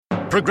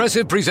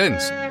Progressive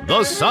presents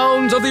The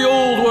Sounds of the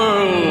Old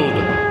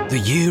World. The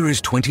year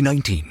is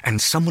 2019, and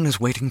someone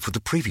is waiting for the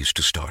previews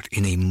to start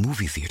in a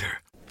movie theater.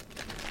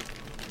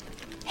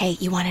 Hey,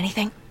 you want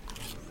anything?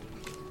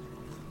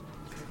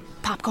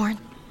 Popcorn?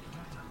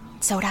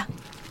 Soda?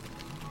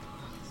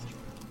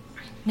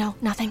 No,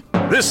 nothing?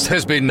 This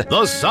has been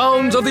The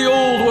Sounds of the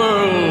Old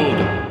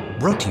World.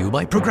 Brought to you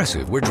by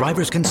Progressive, where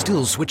drivers can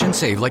still switch and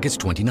save like it's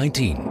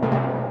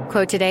 2019.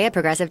 Quote today at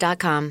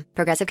Progressive.com.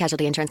 Progressive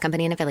Casualty Insurance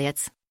Company and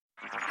Affiliates.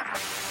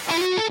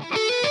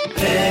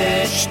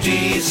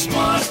 HD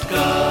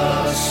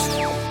Smartcast.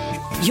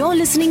 You're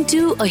listening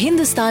to a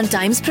Hindustan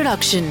Times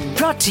production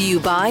brought to you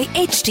by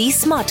HD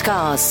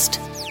Smartcast.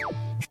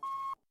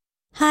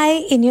 Hi,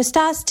 in your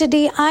stars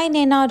today, I,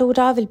 Naina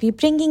Arora, will be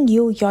bringing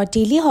you your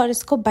daily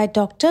horoscope by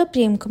Dr.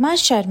 Prem Kumar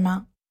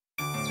Sharma.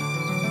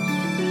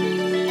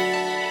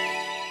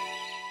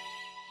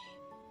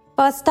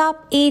 First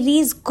up,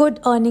 Aries, good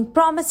earning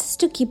promises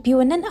to keep you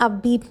in an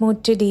upbeat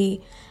mood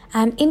today.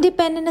 An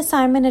independent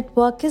assignment at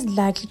work is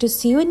likely to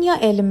see you in your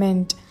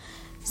element.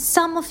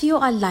 Some of you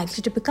are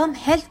likely to become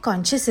health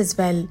conscious as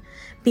well.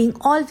 Being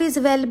always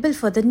available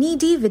for the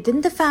needy within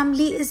the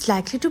family is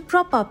likely to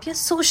prop up your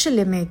social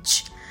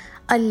image.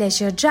 A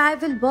leisure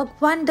drive will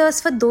work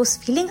wonders for those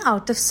feeling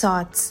out of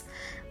sorts.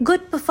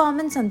 Good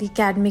performance on the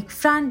academic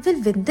front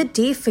will win the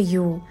day for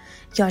you.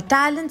 Your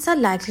talents are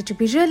likely to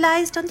be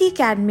realized on the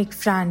academic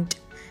front.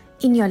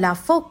 In your love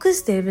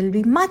focus, there will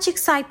be much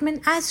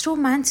excitement as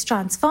romance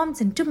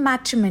transforms into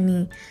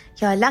matrimony.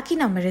 Your lucky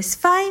number is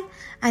 5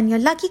 and your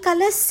lucky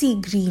color is sea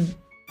green.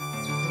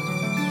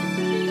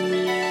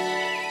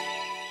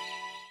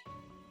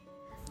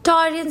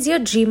 Taurians, your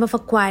dream of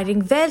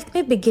acquiring wealth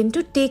may begin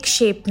to take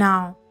shape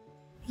now.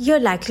 You're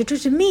likely to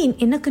remain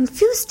in a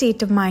confused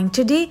state of mind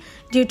today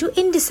due to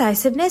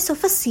indecisiveness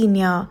of a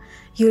senior.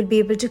 You'll be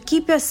able to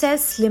keep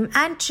yourself slim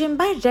and trim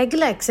by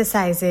regular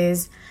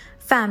exercises.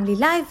 Family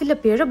life will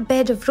appear a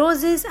bed of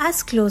roses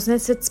as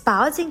closeness with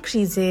spouse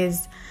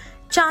increases.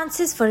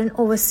 Chances for an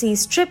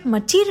overseas trip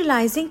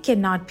materializing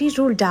cannot be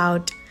ruled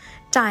out.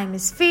 Time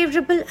is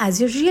favorable as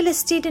your real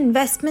estate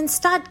investments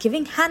start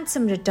giving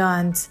handsome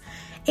returns.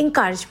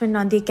 Encouragement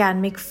on the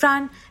academic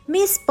front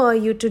may spur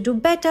you to do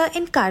better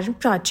in current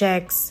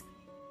projects.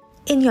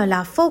 In your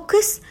love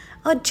focus,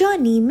 a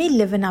journey may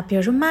liven up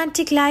your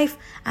romantic life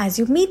as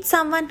you meet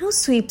someone who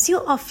sweeps you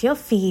off your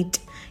feet.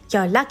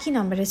 Your lucky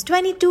number is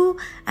 22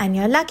 and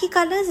your lucky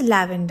color is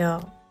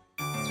lavender.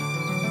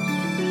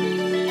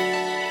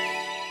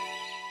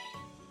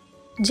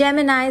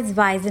 Gemini's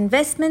wise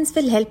investments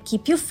will help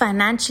keep you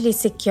financially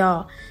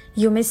secure.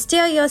 You may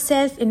steer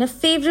yourself in a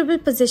favorable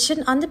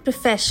position on the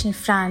professional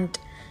front.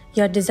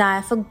 Your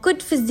desire for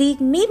good physique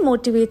may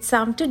motivate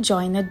some to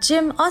join a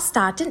gym or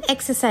start an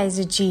exercise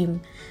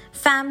regime.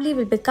 Family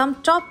will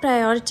become top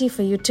priority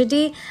for you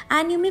today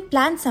and you may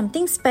plan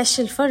something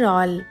special for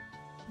all.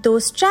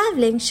 Those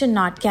traveling should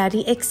not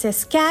carry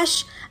excess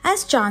cash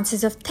as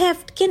chances of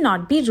theft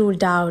cannot be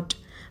ruled out.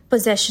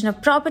 Possession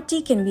of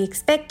property can be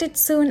expected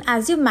soon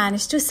as you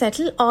manage to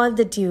settle all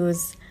the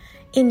dues.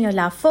 In your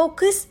love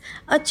focus,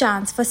 a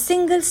chance for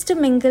singles to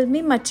mingle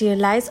may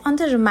materialize on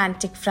the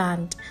romantic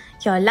front.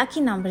 Your lucky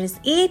number is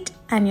 8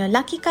 and your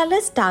lucky color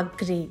is dark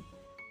grey.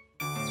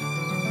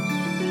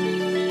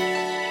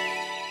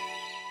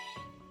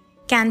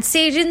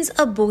 Cancerians,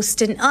 a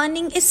boost in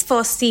earning is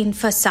foreseen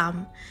for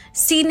some.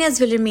 Seniors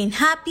will remain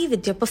happy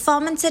with your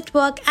performance at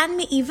work and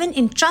may even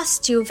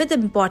entrust you with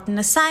important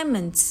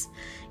assignments.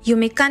 You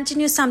may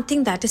continue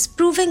something that is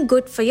proving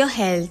good for your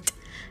health.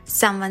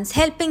 Someone's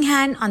helping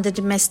hand on the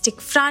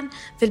domestic front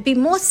will be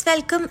most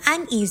welcome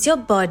and ease your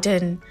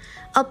burden.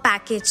 A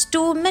package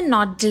too may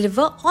not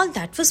deliver all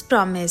that was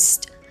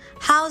promised.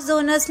 House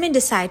owners may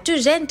decide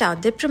to rent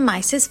out their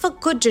premises for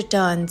good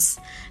returns.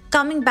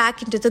 Coming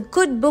back into the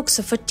good books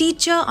of a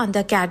teacher on the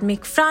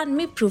academic front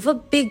may prove a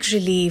big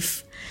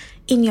relief.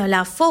 In your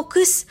love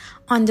focus,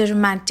 on the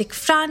romantic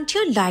front,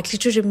 you're likely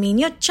to remain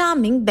your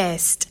charming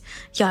best.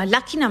 Your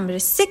lucky number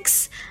is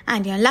 6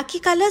 and your lucky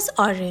color is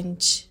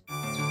orange.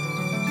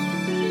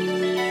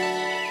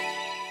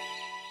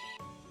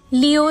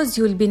 Leos,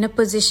 you'll be in a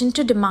position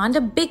to demand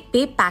a big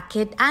pay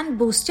packet and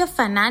boost your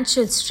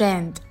financial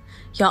strength.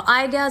 Your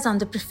ideas on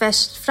the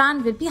professional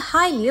front will be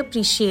highly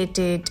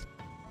appreciated.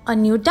 A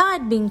new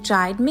diet being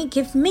tried may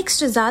give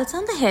mixed results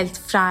on the health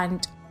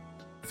front.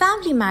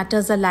 Family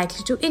matters are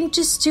likely to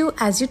interest you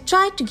as you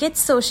try to get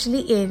socially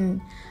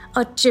in.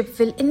 A trip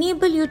will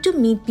enable you to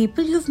meet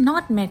people you've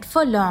not met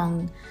for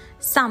long.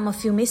 Some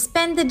of you may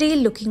spend the day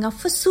looking up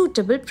for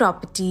suitable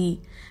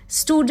property.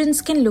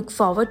 Students can look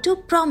forward to a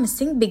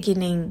promising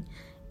beginning.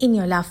 In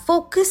your love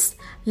focus,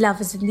 love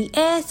is in the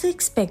air, so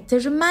expect the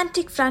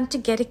romantic front to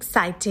get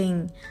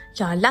exciting.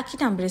 Your lucky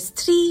number is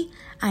 3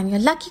 and your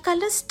lucky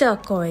color is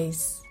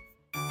turquoise.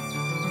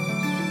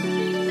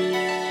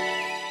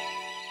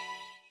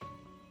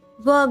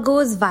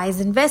 Virgo's wise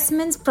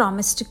investments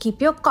promise to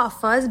keep your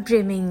coffers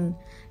brimming.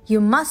 You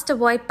must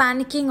avoid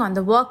panicking on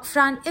the work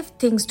front if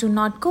things do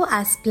not go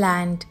as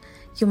planned.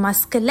 You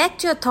must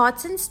collect your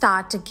thoughts and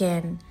start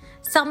again.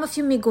 Some of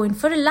you may go in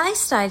for a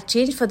lifestyle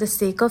change for the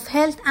sake of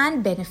health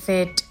and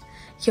benefit.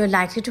 You're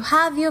likely to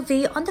have your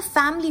way on the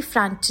family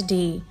front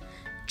today.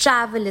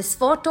 Travel is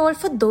foretold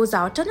for those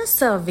out on a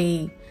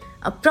survey.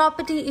 A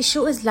property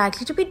issue is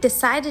likely to be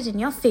decided in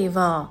your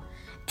favor.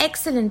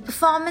 Excellent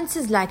performance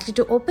is likely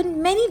to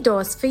open many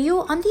doors for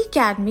you on the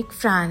academic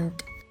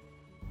front.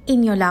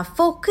 In your love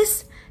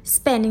focus,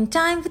 spending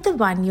time with the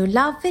one you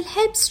love will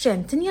help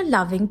strengthen your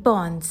loving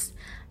bonds.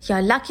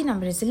 Your lucky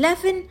number is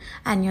 11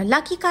 and your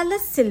lucky color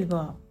is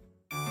silver.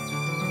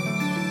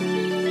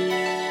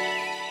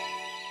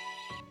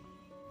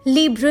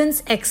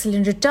 Librans,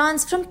 excellent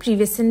returns from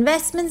previous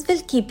investments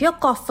will keep your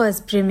coffers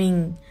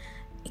brimming.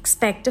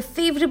 Expect a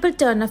favorable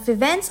turn of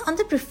events on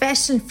the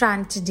professional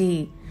front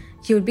today.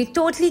 You'll be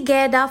totally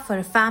geared up for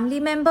a family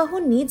member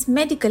who needs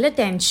medical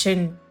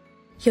attention.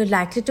 You're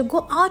likely to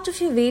go out of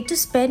your way to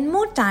spend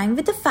more time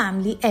with the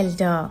family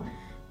elder.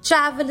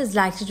 Travel is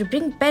likely to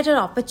bring better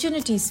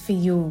opportunities for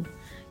you.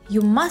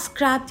 You must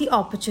grab the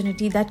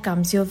opportunity that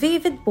comes your way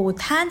with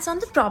both hands on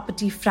the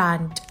property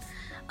front.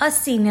 A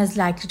senior is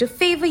likely to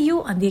favor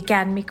you on the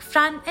academic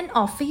front and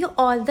offer you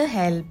all the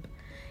help.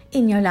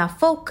 In your love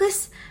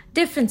focus,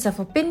 difference of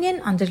opinion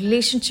on the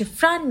relationship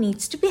front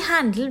needs to be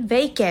handled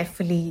very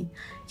carefully.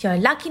 Your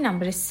lucky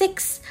number is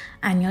 6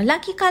 and your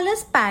lucky color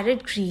is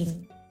parrot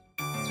green.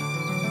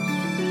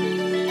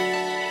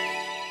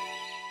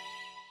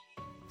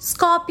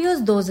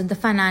 Scorpios, those in the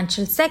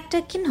financial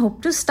sector, can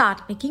hope to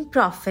start making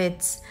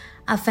profits.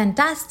 A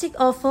fantastic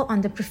offer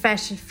on the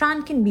professional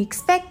front can be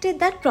expected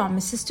that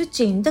promises to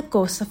change the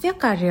course of your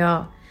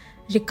career.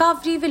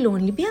 Recovery will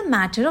only be a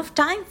matter of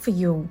time for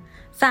you.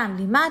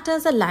 Family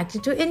matters are likely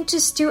to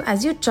interest you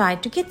as you try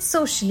to get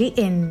socially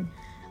in.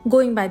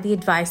 Going by the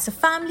advice of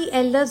family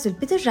elders will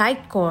be the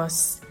right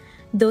course.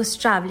 Those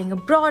traveling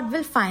abroad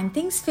will find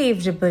things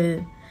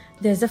favorable.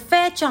 There's a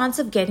fair chance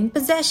of getting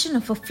possession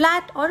of a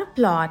flat or a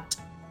plot.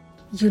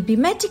 You'll be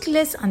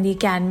meticulous on the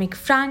academic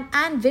front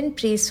and win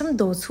praise from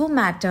those who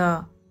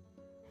matter.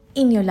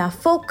 In your love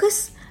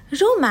focus,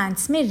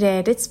 romance may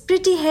rear its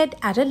pretty head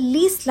at a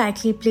least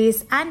likely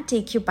place and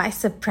take you by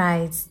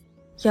surprise.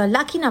 Your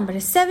lucky number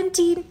is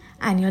 17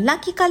 and your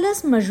lucky color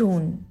is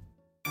maroon.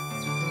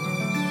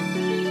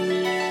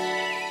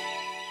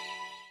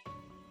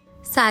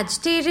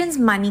 Sagittarians,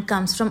 money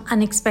comes from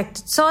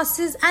unexpected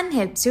sources and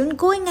helps you in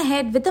going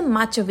ahead with a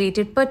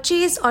much-awaited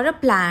purchase or a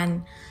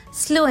plan.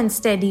 Slow and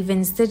steady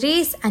wins the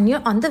race and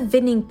you're on the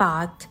winning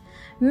path.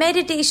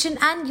 Meditation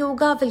and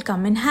yoga will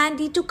come in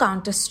handy to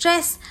counter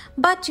stress,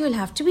 but you'll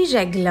have to be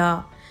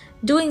regular.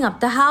 Doing up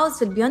the house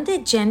will be on the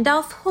agenda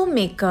of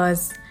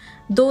homemakers.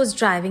 Those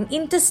driving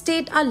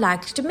interstate are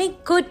likely to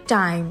make good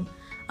time.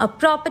 A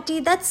property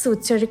that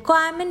suits your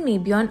requirement may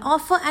be on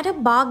offer at a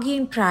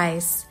bargain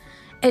price.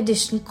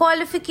 Additional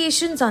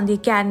qualifications on the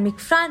academic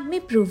front may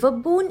prove a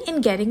boon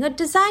in getting a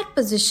desired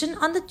position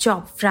on the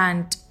job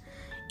front.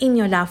 In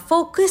your love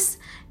focus,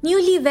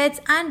 newlyweds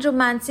and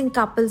romancing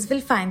couples will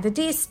find the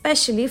day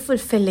especially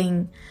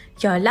fulfilling.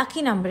 Your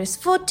lucky number is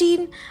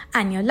 14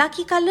 and your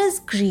lucky color is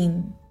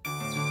green.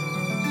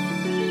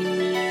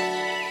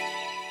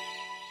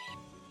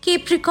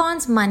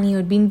 Capricorn's money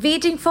you've been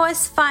waiting for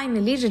is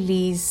finally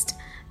released.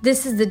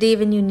 This is the day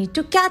when you need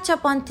to catch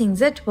up on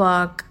things at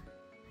work.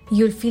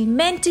 You'll feel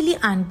mentally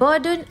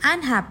unburdened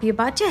and happy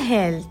about your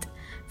health.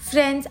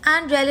 Friends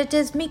and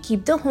relatives may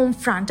keep the home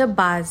front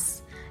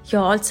abuzz.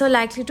 You're also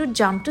likely to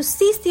jump to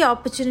seize the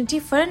opportunity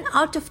for an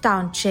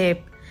out-of-town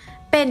trip.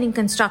 Pending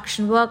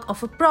construction work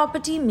of a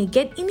property may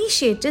get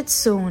initiated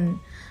soon.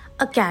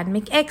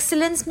 Academic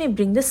excellence may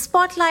bring the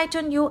spotlight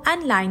on you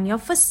and line you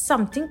up for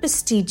something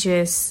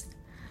prestigious.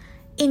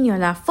 In your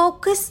love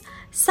focus,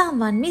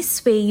 someone may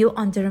sway you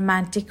on the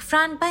romantic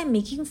front by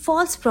making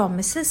false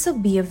promises, so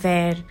be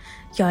aware.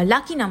 Your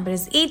lucky number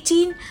is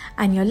 18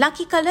 and your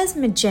lucky color is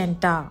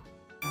magenta.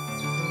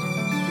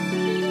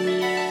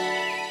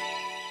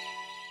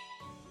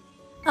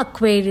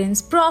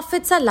 Aquarians,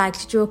 profits are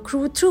likely to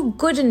accrue through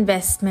good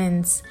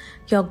investments.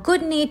 Your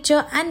good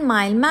nature and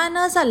mild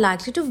manners are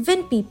likely to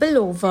win people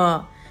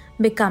over.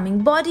 Becoming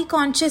body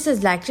conscious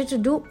is likely to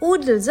do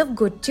oodles of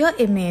good to your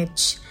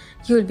image.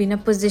 You'll be in a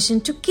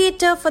position to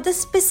cater for the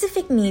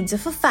specific needs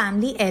of a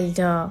family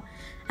elder.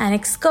 An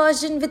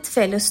excursion with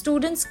fellow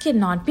students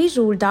cannot be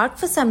ruled out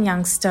for some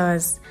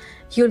youngsters.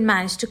 You'll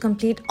manage to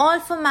complete all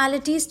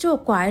formalities to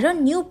acquire a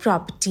new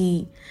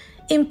property.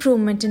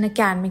 Improvement in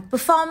academic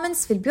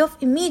performance will be of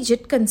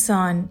immediate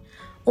concern.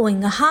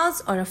 Owning a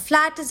house or a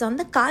flat is on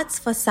the cards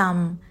for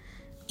some.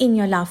 In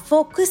your love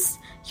focus,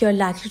 you're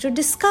likely to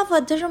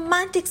discover the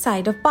romantic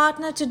side of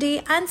partner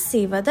today and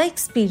savor the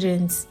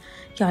experience.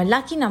 Your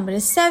lucky number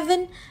is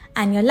 7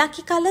 and your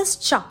lucky color is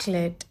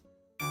chocolate.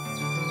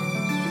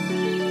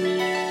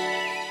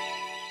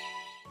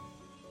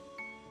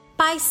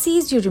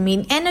 Pisces, you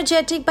remain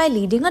energetic by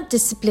leading a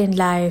disciplined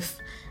life.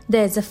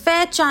 There is a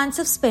fair chance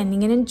of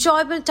spending an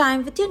enjoyable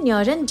time with your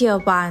near and dear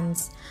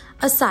ones.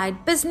 A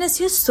side business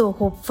you're so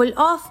hopeful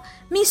of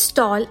may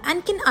stall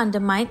and can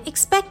undermine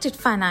expected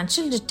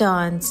financial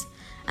returns.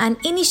 An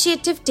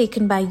initiative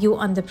taken by you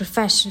on the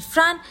professional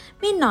front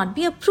may not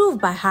be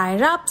approved by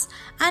higher-ups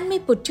and may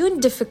put you in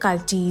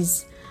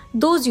difficulties.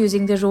 Those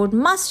using the road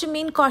must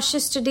remain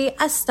cautious today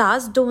as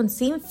stars don't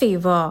seem in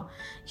favor.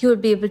 You will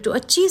be able to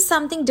achieve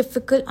something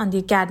difficult on the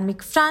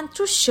academic front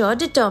through sheer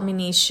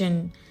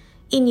determination.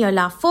 In your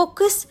love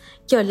focus,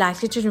 you're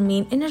likely to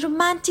remain in a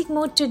romantic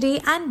mood today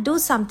and do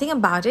something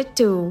about it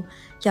too.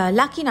 Your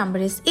lucky number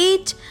is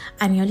 8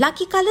 and your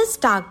lucky color is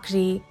dark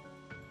grey.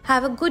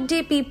 Have a good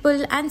day,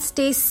 people, and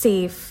stay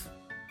safe.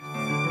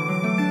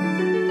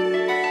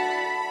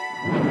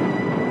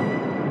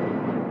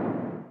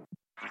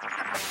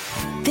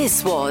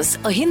 This was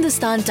a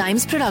Hindustan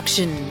Times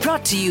production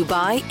brought to you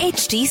by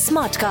HT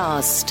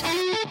Smartcast.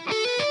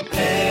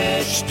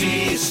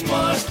 HT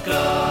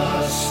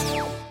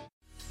Smartcast.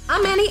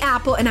 I'm Annie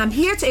Apple, and I'm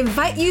here to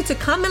invite you to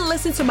come and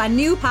listen to my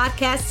new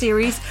podcast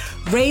series,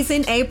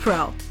 Raising a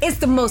Pro. It's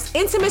the most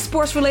intimate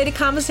sports-related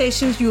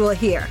conversations you will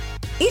hear.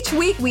 Each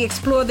week, we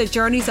explore the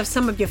journeys of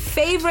some of your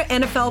favorite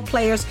NFL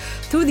players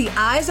through the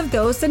eyes of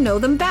those that know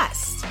them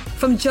best.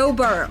 From Joe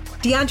Burrow,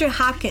 DeAndre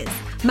Hopkins,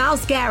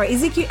 Myles Garrett,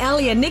 Ezekiel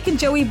Elliott, Nick and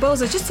Joey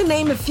Bosa, just to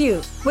name a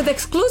few. With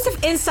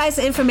exclusive insights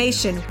and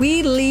information,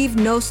 we leave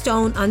no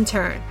stone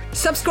unturned.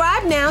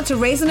 Subscribe now to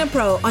Raising a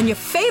Pro on your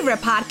favorite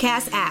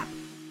podcast app.